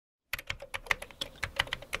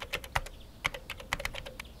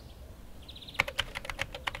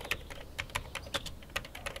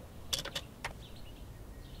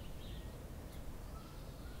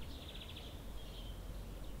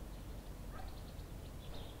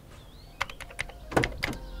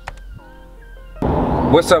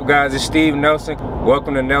What's up, guys? It's Steve Nelson.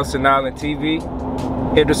 Welcome to Nelson Island TV.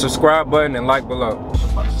 Hit the subscribe button and like below.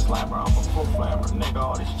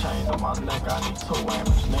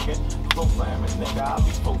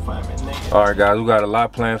 Alright guys, we got a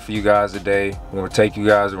lot planned for you guys today. We're going to take you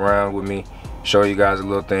guys around with me, show you guys the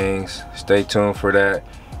little things. Stay tuned for that.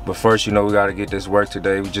 But first, you know, we got to get this work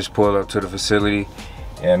today. We just pulled up to the facility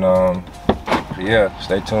and yeah,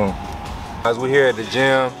 stay tuned. Guys, we're here at the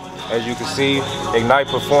gym. As you can see, Ignite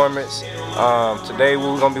Performance. Today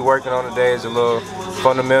what we're gonna be working on today is a little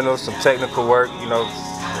fundamentals, some technical work. You know,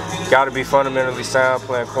 gotta be fundamentally sound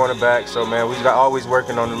playing cornerback. So man, we got always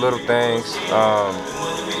working on the little things.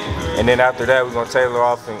 And then after that, we're gonna tailor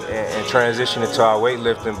off and transition into our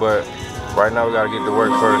weightlifting. But right now, we gotta get to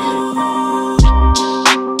work first.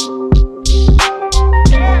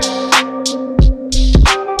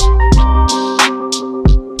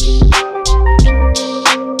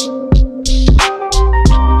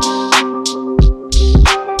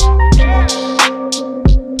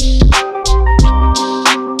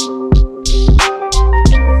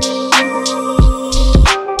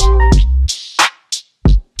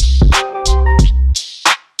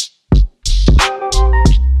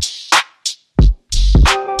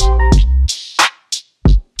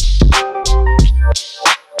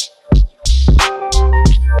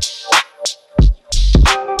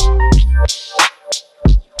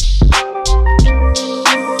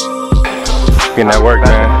 Getting that work,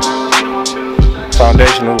 man.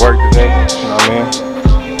 Foundational work today, you know what I mean?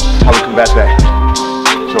 How we combat that?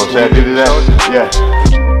 So should I do that? Yeah.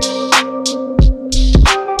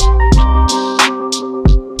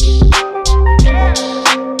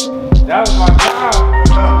 That was my time.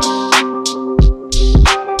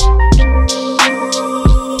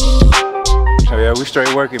 Oh yeah, we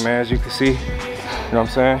straight working, man, as you can see. You know what I'm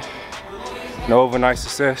saying? No overnight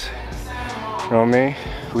success. You know what I mean?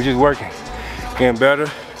 We just working. Getting better.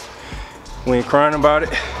 We ain't crying about it.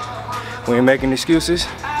 We ain't making excuses.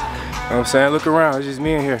 You know what I'm saying? Look around, it's just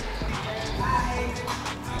me in here.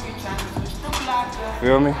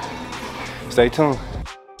 Feel me? Stay tuned.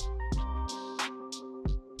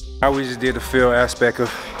 Now we just did the field aspect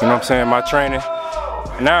of, you know what I'm saying, my training.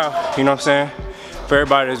 Now, you know what I'm saying, for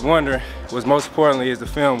everybody that's wondering, what's most importantly is the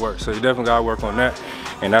film work. So you definitely gotta work on that.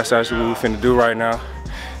 And that's actually what we finna do right now.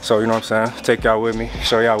 So you know what I'm saying, take y'all with me,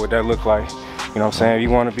 show y'all what that look like. You know what I'm saying? If you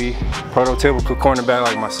want to be prototypical cornerback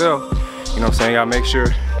like myself, you know what I'm saying? Y'all make sure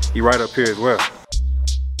you right up here as well.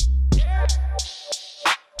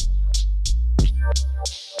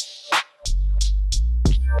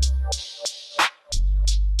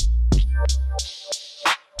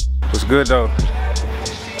 What's good though?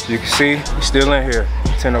 You can see we still in here.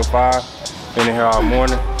 10:05. Been in here all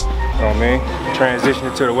morning. You know what I mean?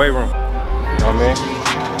 Transitioning to the weight room. You know what I mean?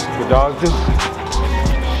 What dogs do?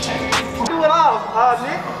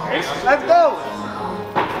 Nick. Let's go.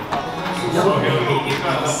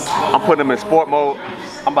 I'm putting them in sport mode.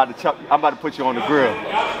 I'm about to put you on the grill.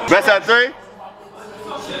 Best out of three?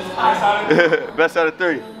 Best out of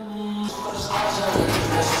three.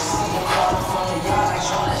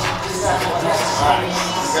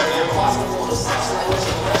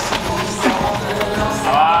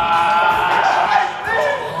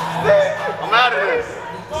 I'm out of this.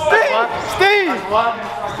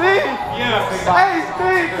 Steve! Yeah. Hey,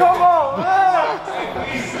 Steve, come on!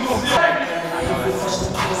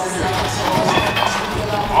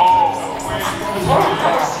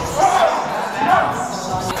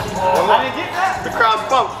 I didn't get that. The crowd's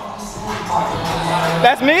pumped.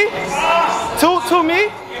 That's me? Two me?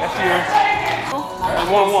 That's you.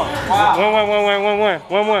 1-1.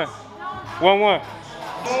 1-1.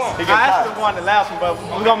 I asked the one the last one, but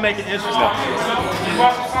we're gonna make it interesting. I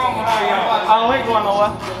ain't going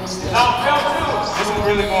nowhere. This is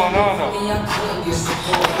really going on though.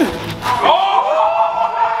 Oh!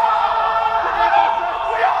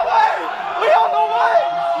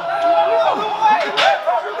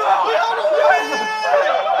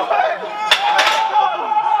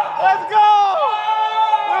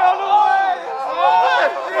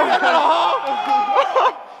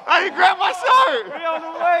 He grabbed my shirt! We on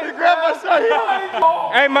the way! He grabbed my shirt!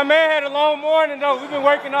 Hey, my man had a long morning though. We've been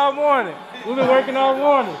working all morning. Good work. He grabbed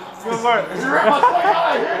my shirt!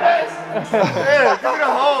 I hear that! Yeah, give me the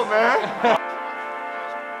hole, man.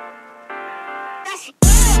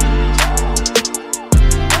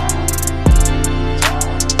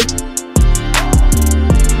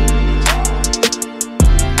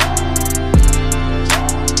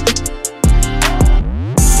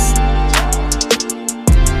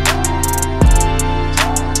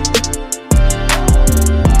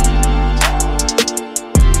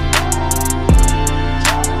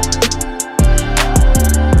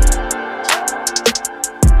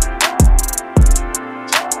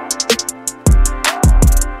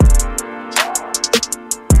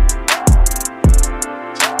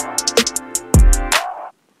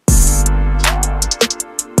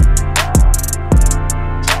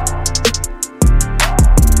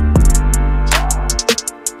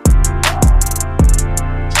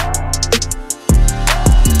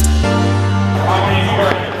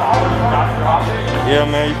 Yeah,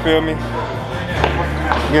 man, you feel me?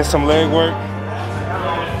 Get some leg work.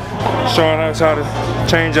 Showing us how to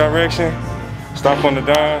change direction. Stop on the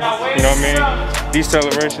dime, you know what I mean?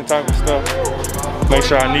 Deceleration type of stuff. Make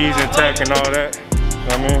sure our knees intact and all that. You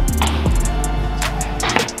know what I mean?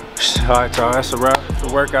 Alright, y'all, that's a wrap.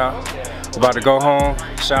 The workout. About to go home,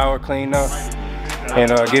 shower, clean up, and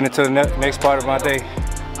get into the next part of my day.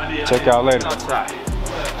 Check y'all later.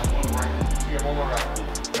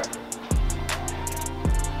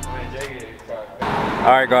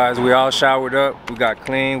 Alright guys, we all showered up, we got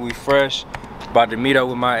clean, we fresh. About to meet up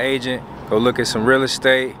with my agent, go look at some real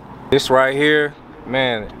estate. This right here,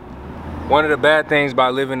 man, one of the bad things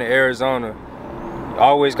about living in Arizona, you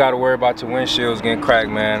always gotta worry about your windshields getting cracked,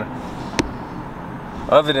 man.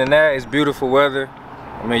 Other than that, it's beautiful weather.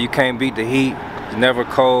 I mean, you can't beat the heat. It's never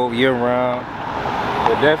cold year round.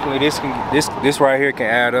 But definitely this right here can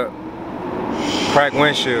add up. Cracked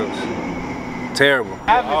windshields. Terrible.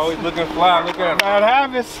 Always looking fly. Look at Bad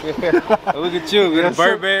habits. Look at you, with a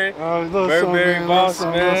Burberry. Burberry boss,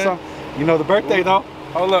 man. You know the birthday though.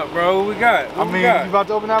 Hold up, bro. What we got? I mean, you about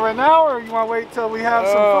to open that right now, or you want to wait till we have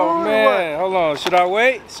some food? Oh man, hold on. Should I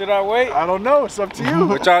wait? Should I wait? I don't know. It's up to you.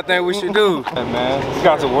 What y'all think we should do? Hey, man, it's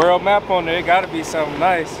got the world map on there. It got to be something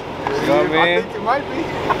nice. You know what I mean? I think it might be.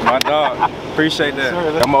 My dog. Appreciate that. Sure,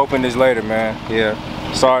 I'm gonna open this later, man. Yeah.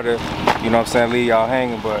 Sorry to, you know what I'm saying, leave y'all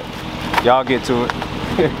hanging, but y'all get to it.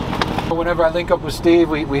 Whenever I link up with Steve,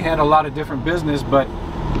 we handle a lot of different business, but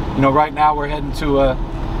you know, right now we're heading to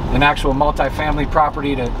an actual multifamily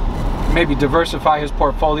property to maybe diversify his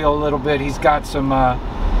portfolio a little bit. He's got some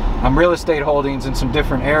real estate holdings in some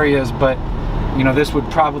different areas, but you know, this would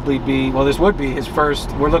probably be, well, this would be his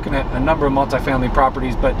first. We're looking at a number of multifamily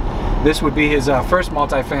properties, but this would be his first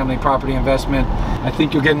multifamily property investment. I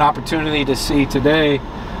think you'll get an opportunity to see today.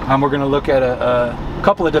 We're going to look at a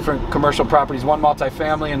couple of different commercial properties, one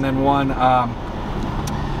multifamily and then one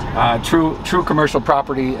true commercial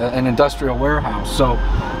property, an industrial warehouse. So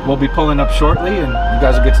we'll be pulling up shortly and you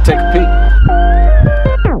guys will get to take a peek.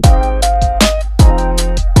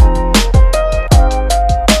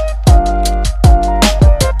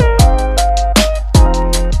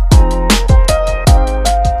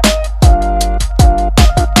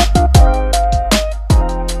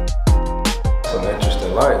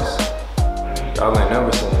 Y'all ain't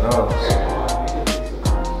never seen those.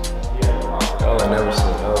 Y'all ain't never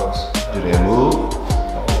seen those. Do they move? I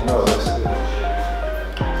don't know.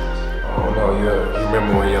 I don't know. You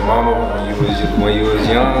remember when your mama, when you was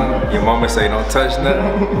young, your mama say don't touch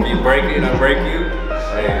nothing. If you break it, I break you.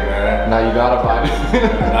 Hey man. Now you gotta buy it.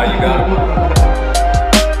 Now you gotta buy it.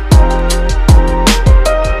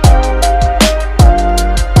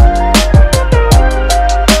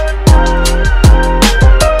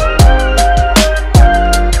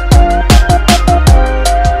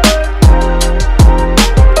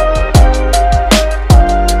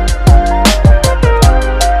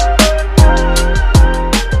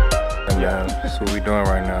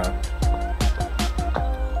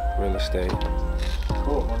 Real estate.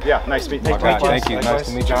 Cool. Yeah, nice meeting you. Thank you. Nice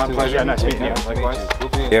to meet you. John, pleasure. Yeah, nice meeting you. Likewise.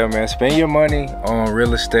 Yeah, man. Spend your money on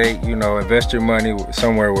real estate. You know, invest your money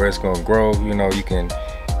somewhere where it's gonna grow. You know, you can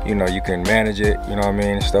manage it. You know what I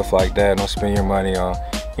mean? Stuff like that. Don't spend your money on,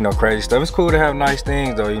 you know, crazy stuff. It's cool to have nice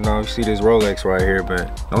things, though. You know, you see this Rolex right here,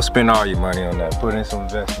 but don't spend all your money on that. Put in some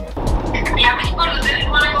investment. Yeah, we want to go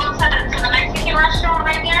to the Mexican restaurant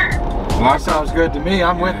right there. That sounds good to me.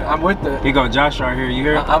 I'm with the. Here go Josh right here. You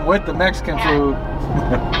hear? I'm with the Mexican food.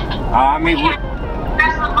 I mean,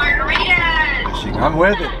 Have some margaritas. I'm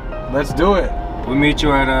with it. Let's do it. We'll meet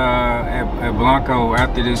you at Blanco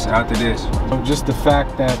after this. Just the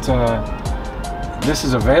fact that this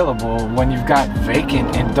is available when you've got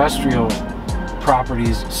vacant industrial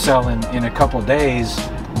properties selling in a couple days.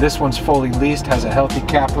 This one's fully leased, has a healthy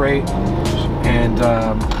cap rate, and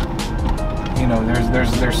you know,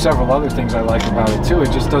 there's several other things I like about it too.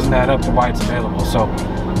 It just doesn't add up to why it's available. So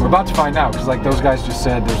we're about to find out, because like those guys just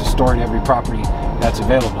said, there's a store in every property that's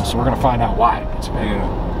available. So we're gonna find out why it's available.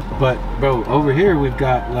 Yeah. But bro, over here we've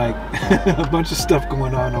got like a bunch of stuff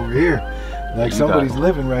going on over here. Like somebody's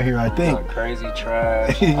living right here, I think. Crazy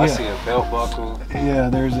trash. Yeah. I see a belt buckle. Yeah,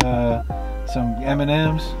 there's some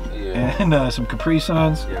M&Ms, yeah, and some Capri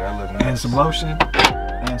Suns, yeah, that look nice, and some lotion,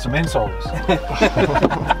 and some insoles.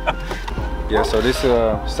 Yeah, so this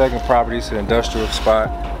second property is an industrial spot.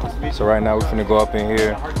 So right now we're finna go up in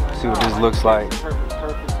here, see what this looks like.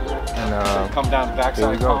 And come down the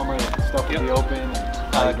backside Palmer, and stuff will be open.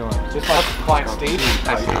 How you doing? It's like Client Stadium.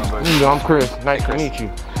 I'm Chris. Nice to meet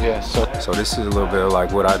you. Yeah, so this is a little bit of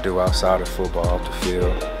like what I do outside of football, off the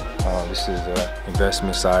field. This is the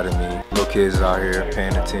investment side of me. Little kids out here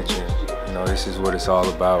paying attention. You know, this is what it's all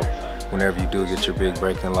about. Whenever you do get your big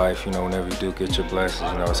break in life, you know, whenever you do get your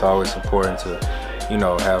blessings, you know, it's always important to, you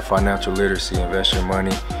know, have financial literacy, invest your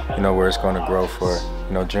money, you know, where it's going to grow for,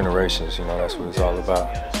 you know, generations. You know, that's what it's all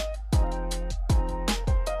about.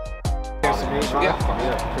 Nice to meet you. Yeah,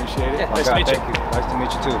 appreciate it. Yeah, nice to meet you. Thank you. Nice to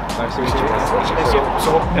meet you too. Nice to meet you.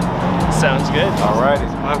 Sounds good. All righty.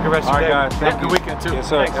 Have a good rest of your day. Guys, Have a good weekend too. Yes,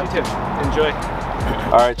 sir. Thanks, you too. Enjoy.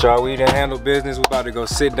 All right, y'all, we done handled business. We're about to go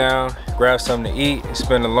sit down, grab something to eat. It's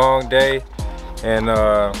been a long day. And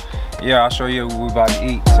yeah, I'll show you what we're about to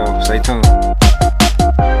eat, so stay tuned.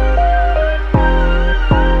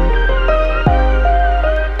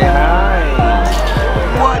 Nice.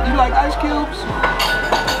 What, you like ice cubes?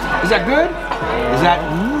 Is that good? Is that,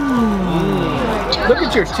 Look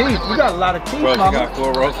at your teeth. You got a lot of teeth, Bro, mama. you got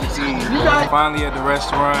 4 roasted teeth. You got Finally at the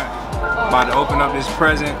restaurant, about to open up this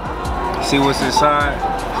present, see what's inside.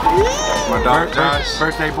 My dog Josh.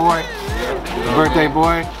 Birthday boy. Birthday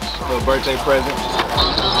boy. Little birthday present.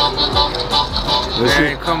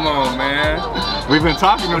 Man, come on, man. We've been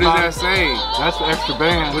talking What about does that say? That's the extra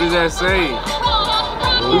band. What does that say?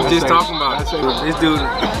 We were just talking about it. This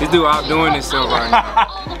dude outdoing himself right now.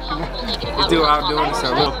 This dude outdoing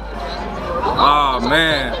himself. Look. Oh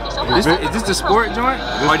man, is this the sport joint?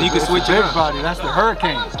 Or you can switch it up? Body. That's the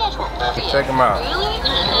Hurricane. Check him out.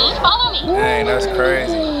 Dang, that's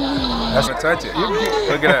crazy. That's gonna touch it.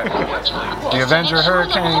 Look at that. The Avenger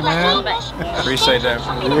Hurricane, man. Appreciate that.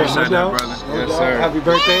 Appreciate that, brother. Yes, sir. Happy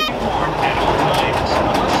birthday.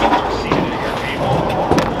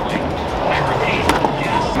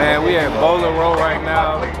 Man, we at Bowling Row right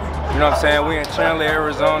now. You know what I'm saying? We in Chandler,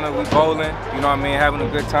 Arizona. We bowling. You know what I mean? Having a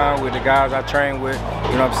good time with the guys I train with.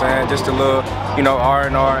 You know what I'm saying? Just a little, you know,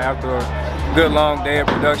 R&R after a good long day of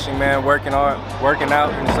production, man. Working out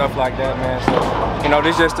and stuff like that, man. So, you know,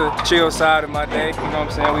 this is just the chill side of my day. You know what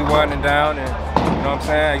I'm saying? We winding down, and you know what I'm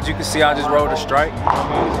saying? As you can see, I just rode a strike. You know what I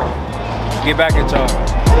mean? So, get back at y'all.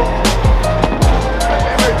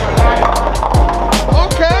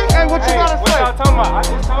 Okay, hey, what you gotta What say? y'all talking about? I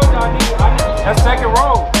just told you I need that second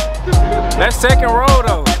row. That second row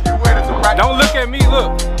though. Don't look at me,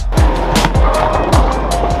 look.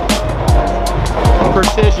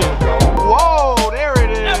 Precision. Whoa, there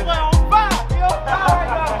it is.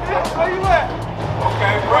 Where you at?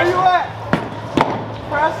 Okay, Where you at?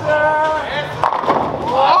 Pressure.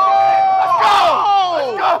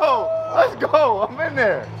 Oh, let's go. I'm in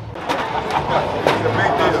there. It's a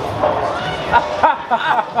big deal.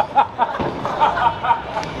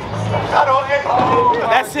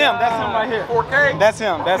 That's him. That's him right here. 4K? That's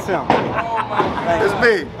him. That's him. It's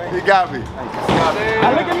me. You got me. Look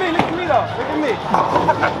at me though. Look at me.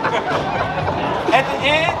 At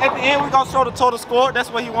the end, we're gonna show the total score. That's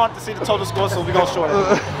what he wanted to see, the total score, so we're gonna show it.